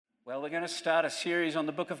Well, we're going to start a series on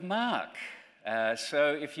the book of Mark.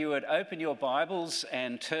 So if you would open your Bibles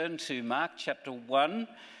and turn to Mark chapter 1,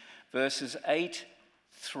 verses 8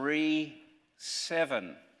 through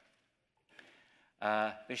 7.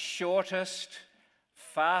 The shortest,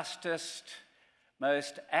 fastest,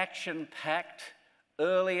 most action-packed,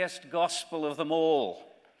 earliest gospel of them all.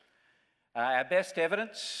 Our best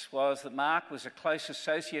evidence was that Mark was a close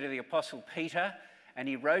associate of the Apostle Peter, and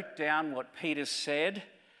he wrote down what Peter said,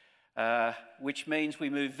 which means we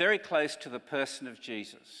move very close to the person of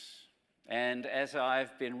Jesus. And as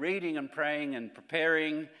I've been reading and praying and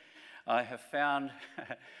preparing, I have found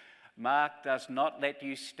Mark does not let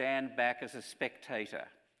you stand back as a spectator.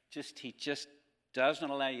 He just doesn't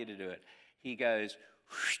allow you to do it. He goes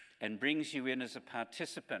and brings you in as a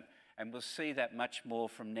participant, and we'll see that much more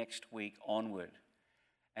from next week onward.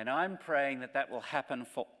 And I'm praying that that will happen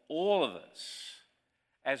for all of us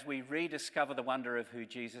as we rediscover the wonder of who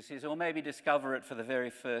Jesus is, or maybe discover it for the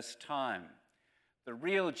very first time. The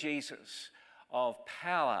real Jesus of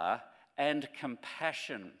power and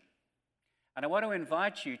compassion. And I want to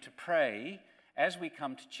invite you to pray as we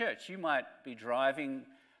come to church. You might be driving,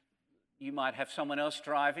 you might have someone else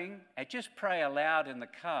driving, and just pray aloud in the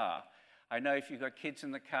car. I know if you've got kids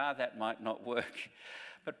in the car, that might not work.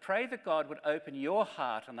 But pray that God would open your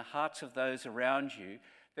heart and the hearts of those around you,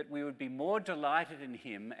 that we would be more delighted in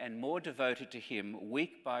him and more devoted to him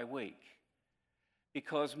week by week.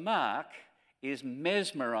 Because Mark is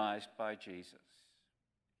mesmerized by Jesus.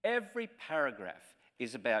 Every paragraph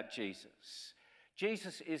is about Jesus.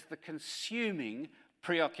 Jesus is the consuming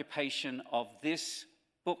preoccupation of this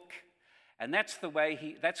book. And that's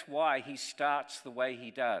why he starts the way he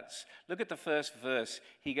does. Look at the first verse.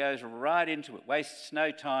 He goes right into it, wastes no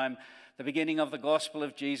time. The beginning of the gospel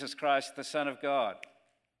of Jesus Christ, the Son of God.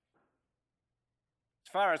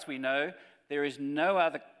 As far as we know, there is no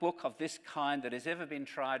other book of this kind that has ever been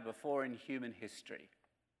tried before in human history.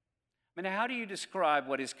 I mean, how do you describe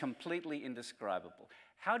what is completely indescribable?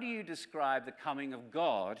 How do you describe the coming of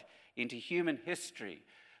God into human history,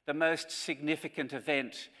 the most significant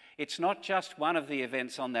event? It's not just one of the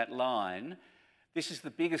events on that line. This is the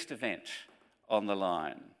biggest event on the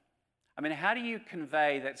line. I mean, how do you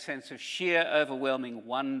convey that sense of sheer, overwhelming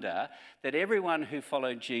wonder that everyone who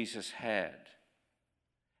followed Jesus had?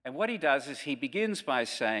 And what he does is he begins by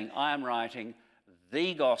saying, I am writing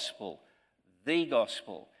the gospel, the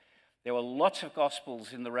gospel. There were lots of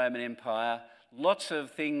gospels in the Roman Empire, lots of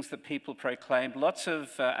things that people proclaimed, lots of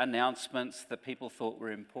announcements that people thought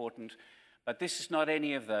were important. But this is not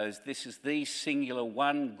any of those. This is the singular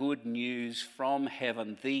one good news from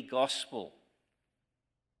heaven, the gospel.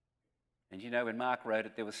 And you know, when Mark wrote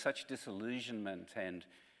it, there was such disillusionment and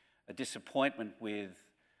a disappointment with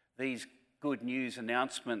these good news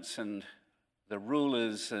announcements and the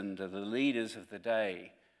rulers and the leaders of the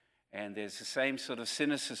day. And there's the same sort of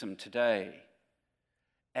cynicism today.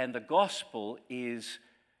 And the gospel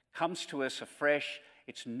comes to us afresh.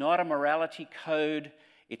 It's not a morality code.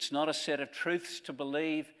 It's not a set of truths to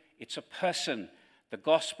believe. It's a person, the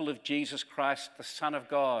gospel of Jesus Christ, the Son of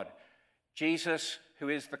God. Jesus, who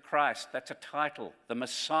is the Christ, that's a title, the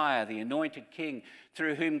Messiah, the anointed King,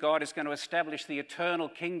 through whom God is going to establish the eternal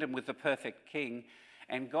kingdom with the perfect King,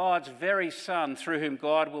 and God's very Son, through whom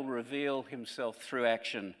God will reveal himself through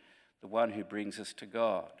action, the one who brings us to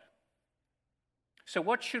God. So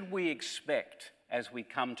what should we expect as we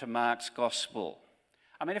come to Mark's gospel?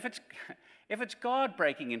 I mean, if it's God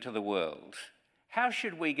breaking into the world, how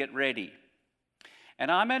should we get ready? And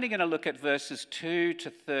I'm only going to look at verses 2 to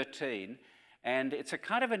 13, and it's a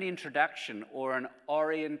kind of an introduction or an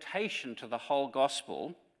orientation to the whole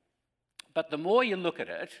gospel. But the more you look at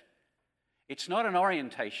it, it's not an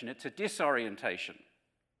orientation, it's a disorientation.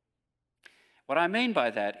 What I mean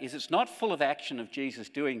by that is it's not full of action of Jesus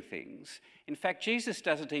doing things. In fact, Jesus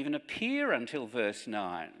doesn't even appear until verse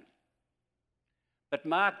 9. But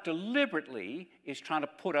Mark deliberately is trying to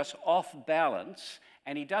put us off balance,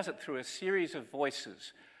 and he does it through a series of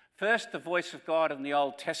voices. First, the voice of God in the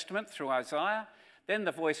Old Testament through Isaiah, then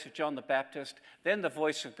the voice of John the Baptist, then the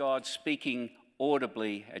voice of God speaking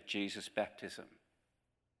audibly at Jesus' baptism.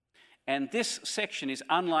 And this section is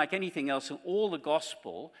unlike anything else in all the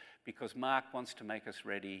gospel because Mark wants to make us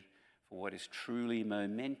ready for what is truly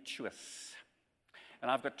momentous.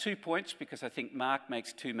 And I've got 2 points because I think Mark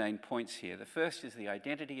makes 2 main points here. The first is the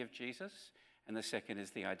identity of Jesus, and the second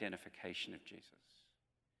is the identification of Jesus.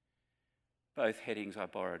 Both headings I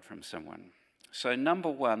borrowed from someone. So number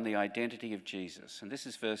 1, the identity of Jesus, and this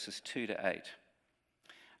is verses 2 to 8.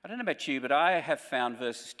 I don't know about you, but I have found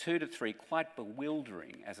verses 2 to 3 quite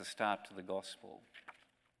bewildering as a start to the gospel.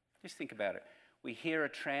 Just think about it. we hear a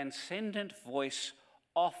transcendent voice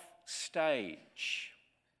off stage,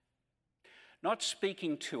 not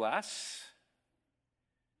speaking to us,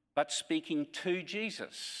 but speaking to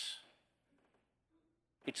Jesus.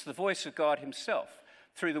 It's the voice of God himself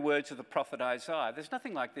through the words of the prophet Isaiah. There's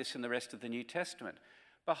nothing like this in the rest of the New Testament.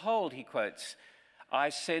 Behold, he quotes, I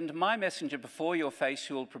send my messenger before your face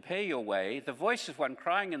who will prepare your way, the voice of one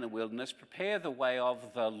crying in the wilderness, prepare the way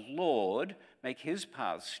of the Lord, make his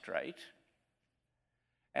paths straight.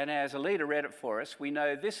 And as Alida read it for us, we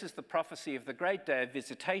know this is the prophecy of the great day of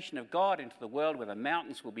visitation of God into the world, where the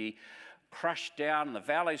mountains will be crushed down and the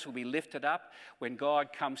valleys will be lifted up, when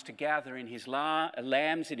God comes to gather in his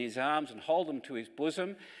lambs in his arms and hold them to his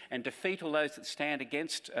bosom and defeat all those that stand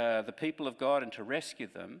against the people of God and to rescue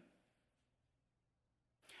them.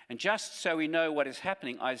 And just so we know what is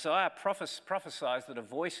happening, Isaiah prophesies that a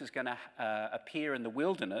voice is going to appear in the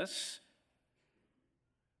wilderness.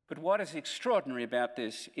 But what is extraordinary about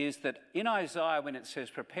this is that in Isaiah, when it says,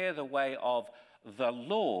 prepare the way of the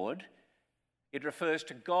Lord, it refers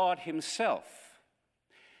to God himself.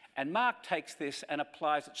 And Mark takes this and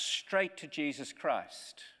applies it straight to Jesus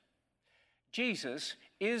Christ. Jesus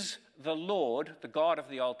is the Lord, the God of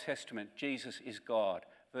the Old Testament. Jesus is God.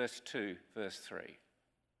 Verse 2, verse 3.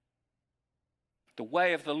 The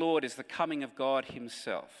way of the Lord is the coming of God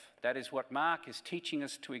himself. That is what Mark is teaching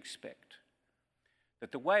us to expect.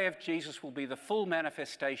 That the way of Jesus will be the full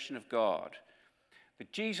manifestation of God.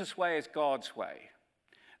 That Jesus' way is God's way.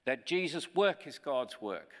 That Jesus' work is God's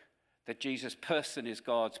work. That Jesus' person is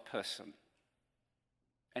God's person.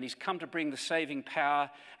 And he's come to bring the saving power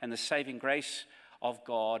and the saving grace of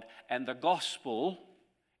God. And the gospel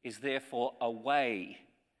is therefore a way.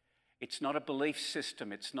 It's not a belief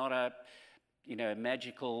system. It's not a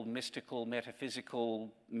magical, mystical, metaphysical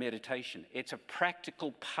meditation. It's a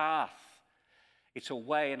practical path. It's a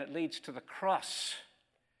way, and it leads to the cross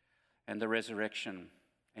and the resurrection.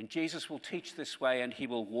 And Jesus will teach this way, and he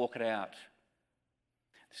will walk it out.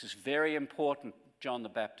 This is very important, John the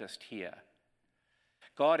Baptist here.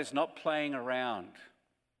 God is not playing around.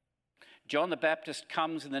 John the Baptist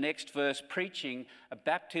comes in the next verse preaching a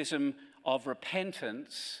baptism of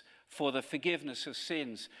repentance for the forgiveness of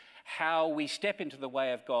sins. How we step into the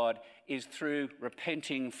way of God is through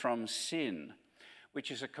repenting from sin,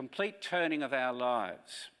 which is a complete turning of our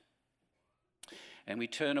lives. And we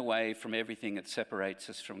turn away from everything that separates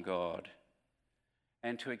us from God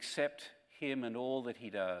and to accept him and all that he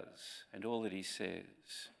does and all that he says.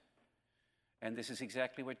 And this is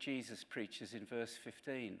exactly what Jesus preaches in verse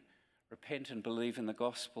 15. Repent and believe in the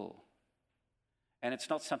gospel. And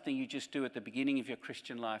it's not something you just do at the beginning of your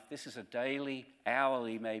Christian life. This is a daily,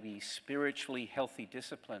 hourly, maybe spiritually healthy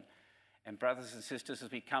discipline. And brothers and sisters,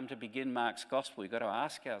 as we come to begin Mark's gospel, we've got to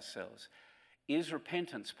ask ourselves, is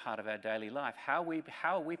repentance part of our daily life? How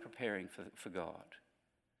are we preparing for God?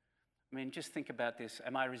 I mean, just think about this.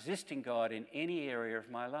 Am I resisting God in any area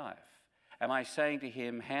of my life? Am I saying to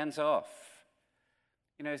him, hands off?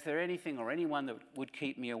 Is there anything or anyone that would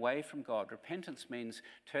keep me away from God? Repentance means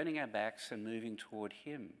turning our backs and moving toward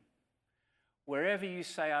him. Wherever you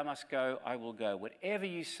say I must go, I will go. Whatever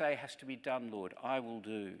you say has to be done, Lord, I will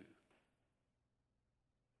do.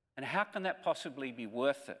 And how can that possibly be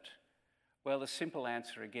worth it? Well, the simple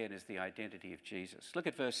answer again is the identity of Jesus. Look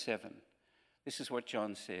at verse 7. This is what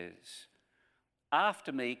John says.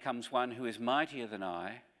 After me comes one who is mightier than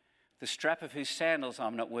I, the strap of whose sandals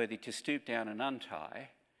I'm not worthy to stoop down and untie.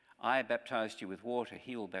 I baptized you with water.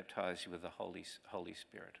 He will baptize you with the Holy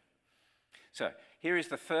Spirit. So here is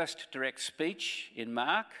the first direct speech in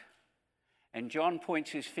Mark. And John points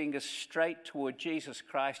his finger straight toward Jesus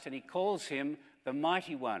Christ, and he calls him the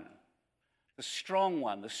mighty one, the strong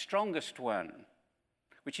one, the strongest one,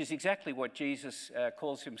 which is exactly what Jesus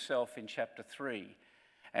calls himself in chapter 3,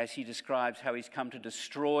 as he describes how he's come to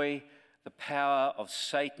destroy the power of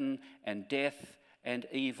Satan and death and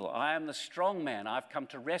evil. I am the strong man. I've come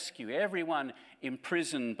to rescue everyone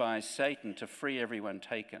imprisoned by Satan, to free everyone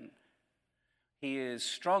taken. He is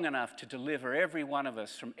strong enough to deliver every one of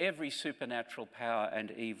us from every supernatural power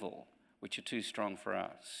and evil, which are too strong for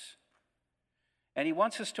us. And he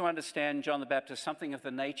wants us to understand, John the Baptist, something of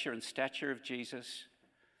the nature and stature of Jesus.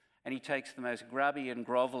 And he takes the most grubby and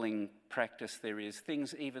groveling practice there is,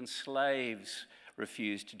 things even slaves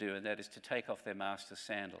refuse to do, and that is to take off their master's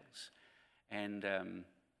sandals. And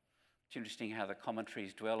it's interesting how the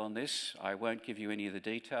commentaries dwell on this. I won't give you any of the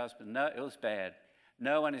details, but no, it was bad.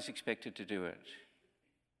 No one is expected to do it.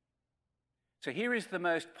 So here is the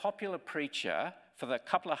most popular preacher for the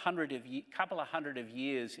couple of hundred of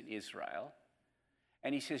years in Israel,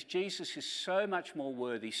 And he says, Jesus is so much more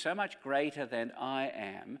worthy, so much greater than I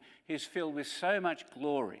am. He's filled with so much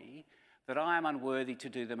glory that I am unworthy to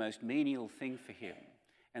do the most menial thing for him.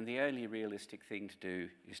 And the only realistic thing to do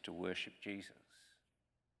is to worship Jesus.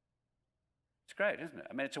 It's great, isn't it?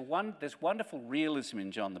 I mean, there's wonderful realism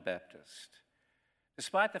in John the Baptist.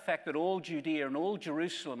 Despite the fact that all Judea and all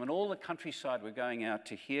Jerusalem and all the countryside were going out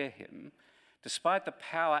to hear him, despite the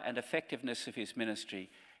power and effectiveness of his ministry,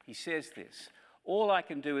 he says this: all I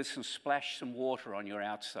can do is splash some water on your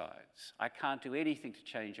outsides. I can't do anything to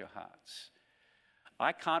change your hearts.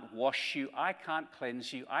 I can't wash you. I can't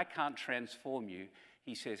cleanse you. I can't transform you.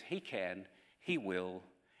 He says he can. He will.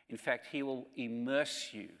 In fact, he will immerse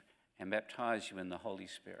you and baptize you in the Holy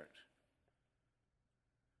Spirit.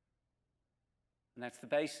 And that's the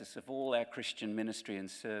basis of all our Christian ministry and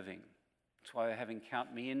serving. That's why we're having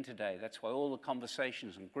Count Me In today. That's why all the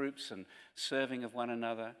conversations and groups and serving of one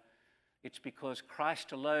another. It's because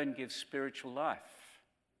Christ alone gives spiritual life.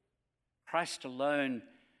 Christ alone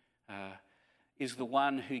is the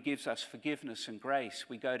one who gives us forgiveness and grace.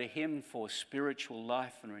 We go to him for spiritual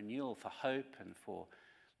life and renewal, for hope and for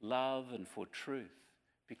love and for truth.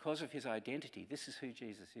 Because of his identity, this is who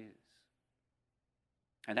Jesus is.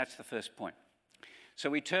 And that's the first point. So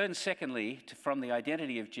we turn secondly from the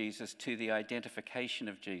identity of Jesus to the identification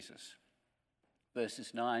of Jesus.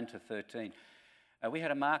 Verses 9 to 13. We had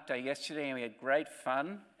a Mark Day yesterday and we had great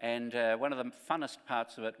fun, and one of the funnest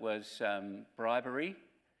parts of it was bribery.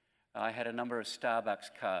 I had a number of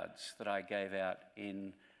Starbucks cards that I gave out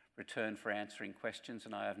in return for answering questions,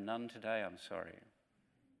 and I have none today, I'm sorry.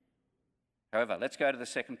 However, let's go to the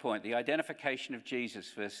second point, the identification of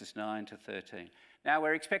Jesus, verses 9 to 13. Now,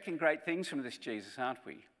 we're expecting great things from this Jesus, aren't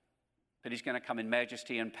we? That he's going to come in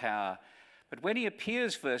majesty and power. But when he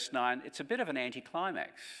appears, verse 9, it's a bit of an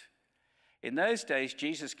anticlimax. In those days,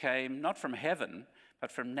 Jesus came not from heaven,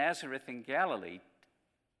 but from Nazareth in Galilee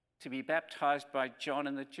to be baptized by John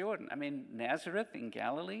in the Jordan. I mean, Nazareth in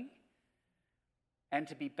Galilee? And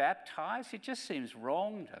to be baptized? It just seems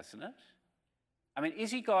wrong, doesn't it? I mean,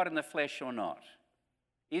 is he God in the flesh or not?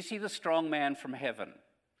 Is he the strong man from heaven?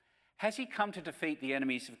 Has he come to defeat the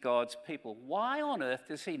enemies of God's people? Why on earth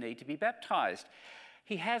does he need to be baptized?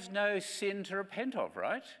 He has no sin to repent of,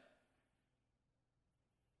 right?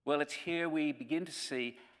 Well, it's here we begin to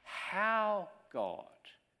see how God,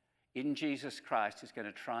 in Jesus Christ, is going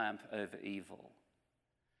to triumph over evil.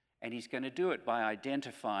 And he's going to do it by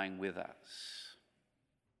identifying with us.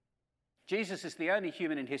 Jesus is the only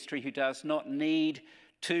human in history who does not need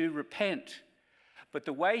to repent. But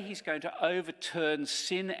the way he's going to overturn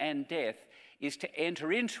sin and death is to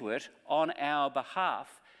enter into it on our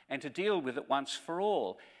behalf and to deal with it once for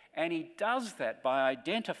all. And he does that by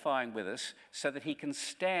identifying with us so that he can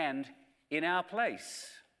stand in our place.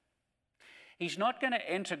 He's not going to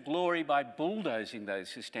enter glory by bulldozing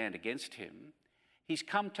those who stand against him. He's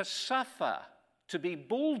come to suffer, to be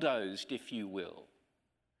bulldozed, if you will,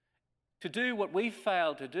 to do what we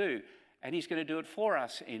failed to do, and he's going to do it for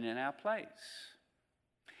us in our place.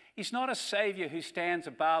 He's not a saviour who stands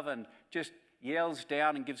above and just yells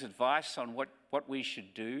down and gives advice on what we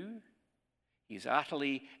should do. He's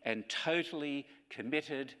utterly and totally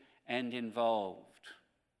committed and involved.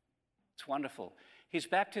 It's wonderful. His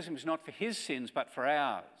baptism is not for his sins, but for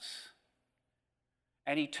ours.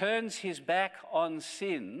 And he turns his back on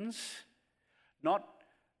sins, not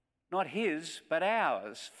his, but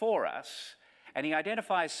ours, for us. And he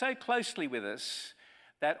identifies so closely with us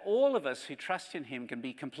that all of us who trust in him can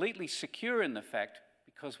be completely secure in the fact,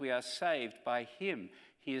 because we are saved by him,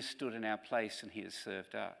 he has stood in our place and he has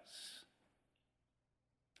served us.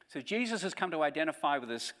 So Jesus has come to identify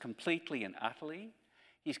with us completely and utterly.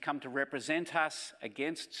 He's come to represent us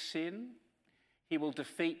against sin. He will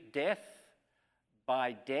defeat death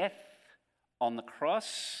by death on the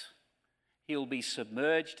cross. He'll be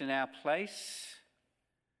submerged in our place.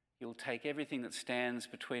 He'll take everything that stands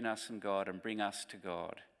between us and God and bring us to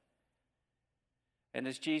God. And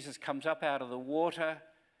as Jesus comes up out of the water,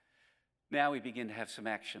 now we begin to have some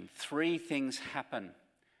action. 3 things happen.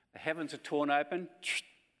 The heavens are torn open.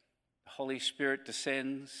 The Holy Spirit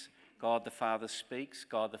descends. God the Father speaks.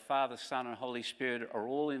 God the Father, Son, and Holy Spirit are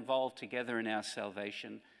all involved together in our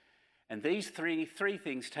salvation. And these three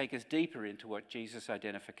things take us deeper into what Jesus'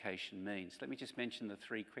 identification means. Let me just mention the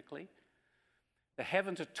 3 quickly. The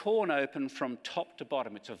heavens are torn open from top to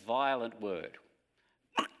bottom. It's a violent word.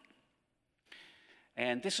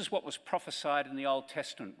 And this is what was prophesied in the Old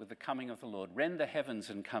Testament with the coming of the Lord. Rend the heavens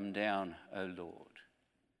and come down, O Lord.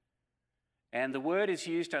 And the word is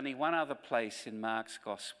used only one other place in Mark's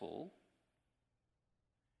Gospel.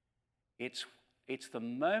 It's It's the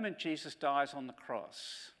moment Jesus dies on the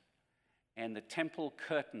cross and the temple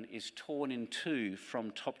curtain is torn in two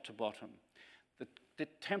from top to bottom. The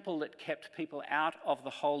temple that kept people out of the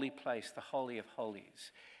holy place, the Holy of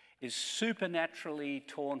Holies, is supernaturally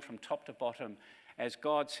torn from top to bottom as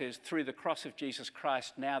God says, through the cross of Jesus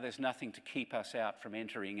Christ, now there's nothing to keep us out from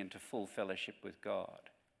entering into full fellowship with God.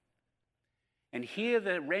 And here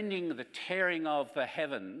the rending, the tearing of the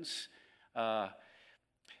heavens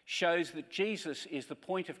shows that Jesus is the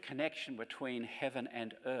point of connection between heaven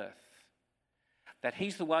and earth. That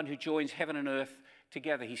he's the one who joins heaven and earth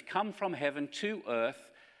together. He's come from heaven to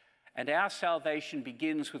earth, and our salvation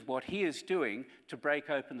begins with what he is doing to break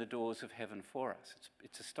open the doors of heaven for us.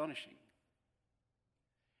 It's astonishing.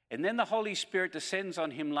 And then the Holy Spirit descends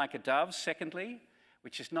on him like a dove, secondly,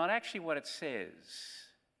 which is not actually what it says.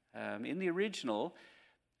 In the original,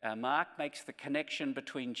 Mark makes the connection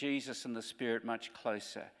between Jesus and the Spirit much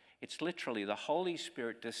closer. It's literally the Holy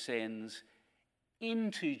Spirit descends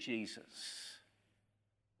into Jesus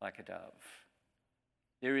like a dove.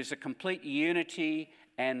 There is a complete unity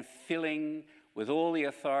and filling with all the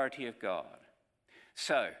authority of God.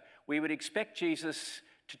 So, we would expect Jesus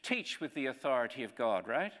to teach with the authority of God,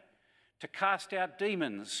 right? To cast out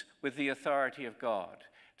demons with the authority of God.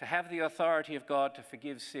 To have the authority of God to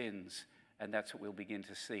forgive sins. And that's what we'll begin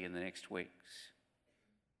to see in the next weeks.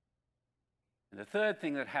 And the third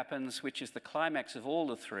thing that happens, which is the climax of all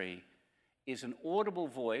the three, is an audible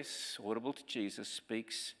voice, audible to Jesus,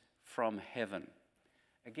 speaks from heaven.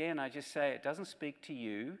 Again, I just say it doesn't speak to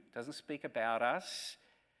you, it doesn't speak about us,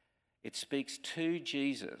 it speaks to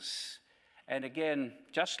Jesus. And again,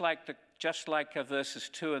 just like verses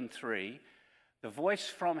 2 and 3, the voice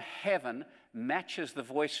from heaven matches the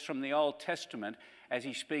voice from the Old Testament as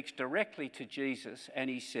he speaks directly to Jesus, and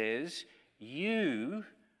he says, "You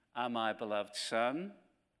are my beloved Son.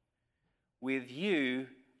 With you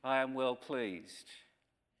I am well pleased."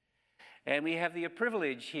 And we have the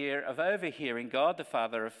privilege here of overhearing God the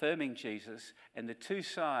Father affirming Jesus and the two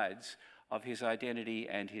sides of his identity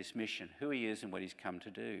and his mission, who he is and what he's come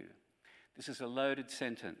to do. This is a loaded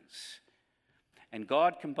sentence. And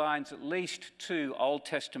God combines at least two Old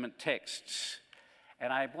Testament texts.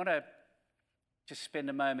 And I want to just spend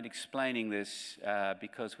a moment explaining this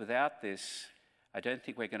because without this, I don't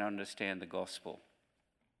think we're going to understand the gospel.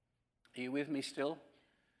 Are you with me still?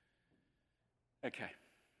 Okay.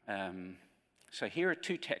 So here are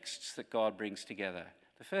two texts that God brings together.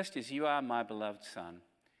 The first is, "You are my beloved Son."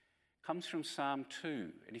 Comes from Psalm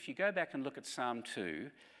 2. And if you go back and look at Psalm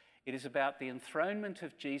 2, it is about the enthronement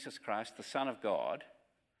of Jesus Christ, the Son of God,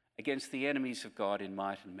 against the enemies of God in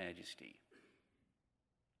might and majesty.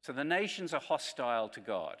 So the nations are hostile to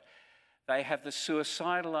God. They have the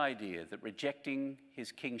suicidal idea that rejecting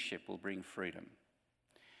his kingship will bring freedom.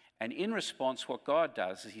 And in response, what God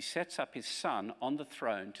does is he sets up his Son on the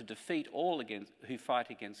throne to defeat all who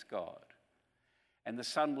fight against God. And the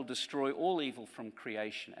Son will destroy all evil from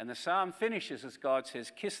creation. And the psalm finishes as God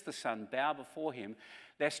says, "Kiss the Son, bow before him,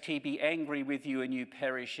 lest he be angry with you and you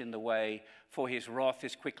perish in the way, for his wrath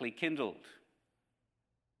is quickly kindled."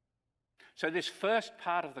 So this first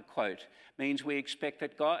part of the quote means we expect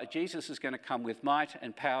that Jesus is going to come with might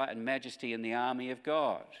and power and majesty in the army of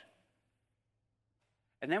God.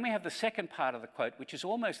 And then we have the second part of the quote, which is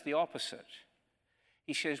almost the opposite.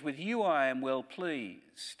 He says, "With you I am well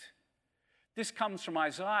pleased." This comes from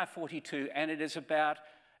Isaiah 42, and it's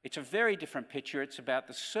a very different picture. It's about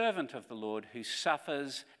the servant of the Lord who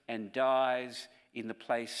suffers and dies in the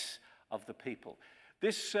place of the people.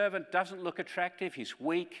 This servant doesn't look attractive. He's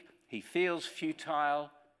weak. He feels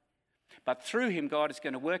futile. But through him, God is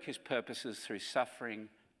going to work his purposes through suffering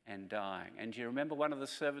and dying. And do you remember one of the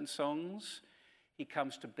servant songs? He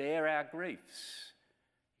comes to bear our griefs.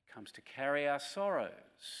 He comes to carry our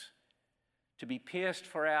sorrows, to be pierced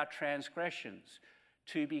for our transgressions,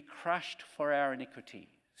 to be crushed for our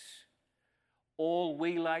iniquities. All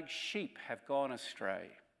we like sheep have gone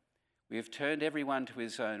astray. We have turned everyone to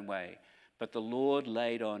his own way, but the Lord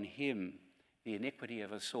laid on him the iniquity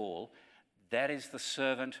of us all. That is the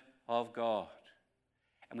servant of God.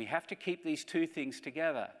 And we have to keep these two things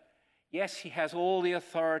together. Yes, he has all the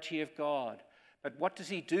authority of God. But what does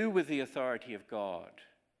he do with the authority of God?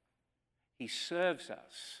 He serves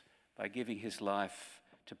us by giving his life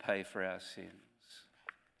to pay for our sins.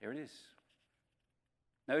 There it is.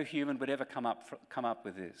 No human would ever come up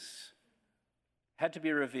with this. It had to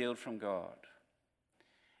be revealed from God.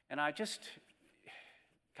 And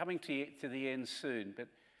coming to the end soon, but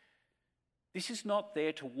this is not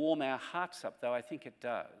there to warm our hearts up, though I think it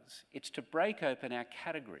does. It's to break open our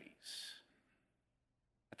categories.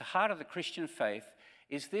 At the heart of the Christian faith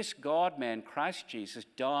is this God-man, Christ Jesus,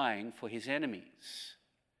 dying for his enemies.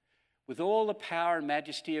 With all the power and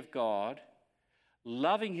majesty of God,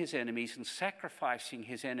 loving his enemies and sacrificing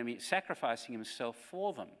himself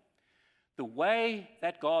for them. The way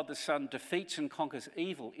that God the Son defeats and conquers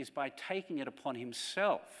evil is by taking it upon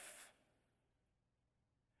himself.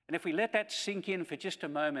 And if we let that sink in for just a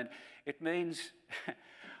moment, it means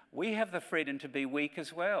we have the freedom to be weak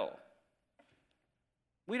as well.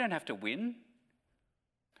 We don't have to win.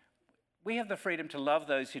 We have the freedom to love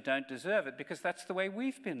those who don't deserve it because that's the way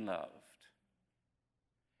we've been loved.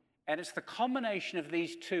 And it's the combination of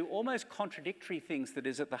these two almost contradictory things that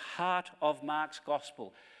is at the heart of Mark's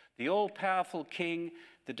gospel. The all-powerful king,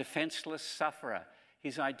 the defenseless sufferer,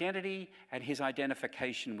 his identity and his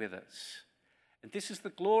identification with us. And this is the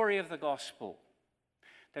glory of the gospel,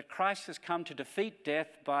 that Christ has come to defeat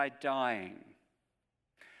death by dying.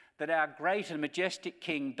 That our great and majestic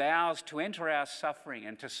king bows to enter our suffering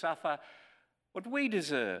and to suffer what we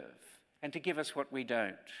deserve and to give us what we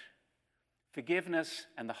don't. Forgiveness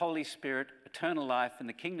and the Holy Spirit, eternal life and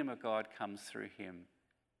the kingdom of God comes through him.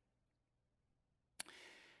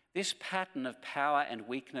 This pattern of power and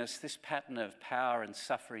weakness, this pattern of power and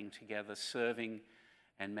suffering together, serving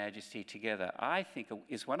and majesty together, I think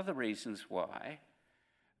is one of the reasons why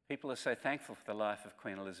people are so thankful for the life of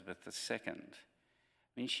Queen Elizabeth II. I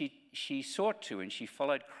mean, she sought to and she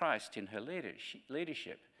followed Christ in her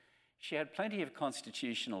leadership. She had plenty of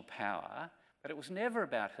constitutional power, but it was never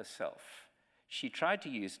about herself. She tried to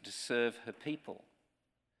use it to serve her people.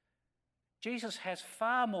 Jesus has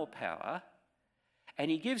far more power, and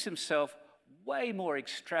he gives himself way more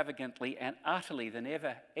extravagantly and utterly than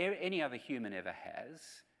any other human ever has,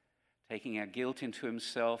 taking our guilt into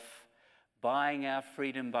himself, buying our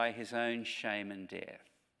freedom by his own shame and death.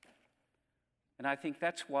 And I think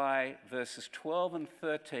that's why verses 12 and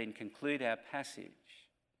 13 conclude our passage.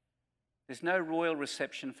 There's no royal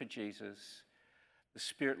reception for Jesus. The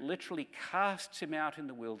Spirit literally casts him out in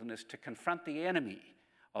the wilderness to confront the enemy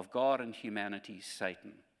of God and humanity,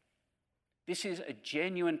 Satan. This is a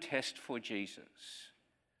genuine test for Jesus.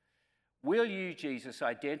 Will you, Jesus,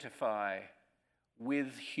 identify with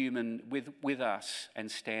us and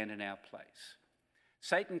stand in our place?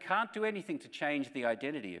 Satan can't do anything to change the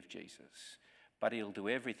identity of Jesus, but he'll do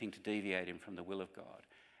everything to deviate him from the will of God.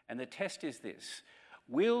 And the test is this: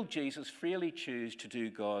 will Jesus freely choose to do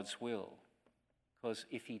God's will? Because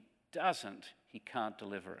if he doesn't, he can't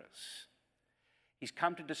deliver us. He's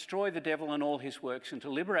come to destroy the devil and all his works and to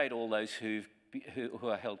liberate all those who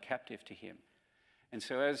are held captive to him. And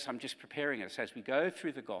so as I'm just preparing us, as we go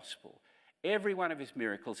through the gospel, every one of his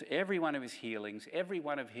miracles, every one of his healings, every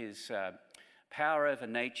one of his power over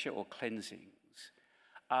nature or cleansings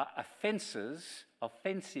are offensives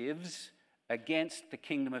against the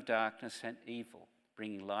kingdom of darkness and evil,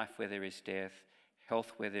 bringing life where there is death,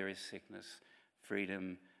 health where there is sickness,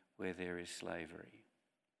 freedom where there is slavery.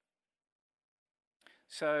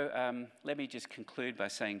 So let me just conclude by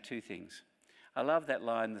saying two things. I love that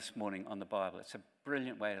line this morning on the Bible. It's a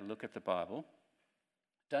brilliant way to look at the Bible.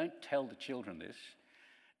 Don't tell the children this.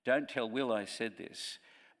 Don't tell Will I said this.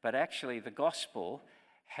 But actually the gospel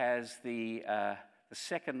has the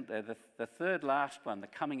third last one, the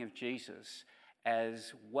coming of Jesus,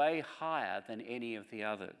 as way higher than any of the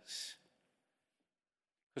others.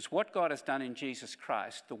 Because what God has done in Jesus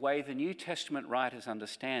Christ, the way the New Testament writers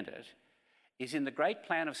understand it, is in the great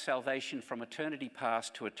plan of salvation from eternity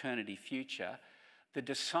past to eternity future, the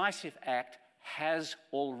decisive act has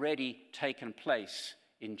already taken place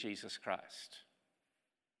in Jesus Christ.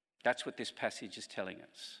 That's what this passage is telling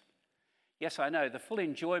us. Yes, I know, the full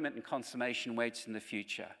enjoyment and consummation waits in the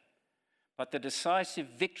future, but the decisive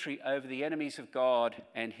victory over the enemies of God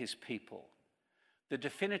and his people, the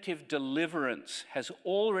definitive deliverance has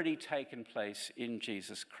already taken place in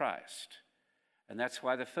Jesus Christ. And that's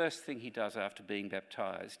why the first thing he does after being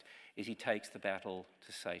baptized is he takes the battle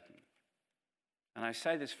to Satan. And I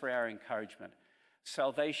say this for our encouragement.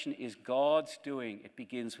 Salvation is God's doing. It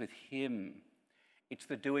begins with him. It's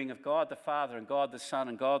the doing of God the Father and God the Son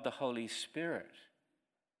and God the Holy Spirit.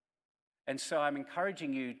 And so I'm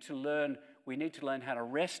encouraging you to learn, we need to learn how to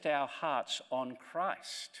rest our hearts on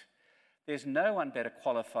Christ. There's no one better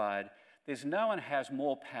qualified. There's no one who has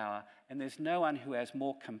more power, and there's no one who has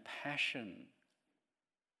more compassion.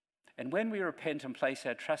 And when we repent and place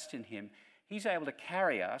our trust in him, he's able to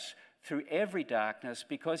carry us through every darkness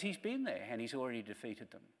because he's been there and he's already defeated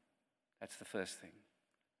them. That's the first thing.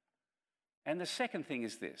 And the second thing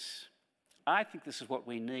is this. I think this is what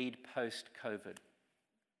we need post-COVID.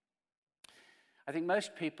 I think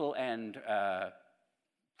most people, and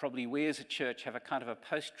Probably we as a church have a kind of a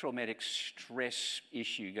post-traumatic stress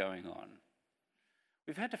issue going on.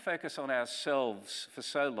 We've had to focus on ourselves for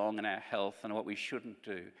so long and our health and what we shouldn't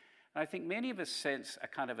do. And I think many of us sense a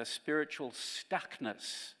kind of a spiritual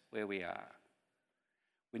stuckness where we are.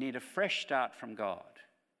 We need a fresh start from God.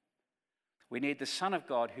 We need the Son of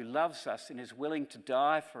God who loves us and is willing to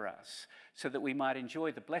die for us so that we might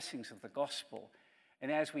enjoy the blessings of the gospel.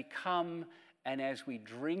 And as we come and as we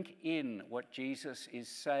drink in what Jesus is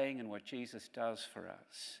saying and what Jesus does for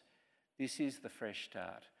us, this is the fresh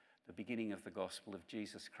start, the beginning of the gospel of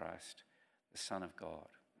Jesus Christ, the Son of God.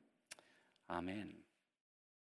 Amen.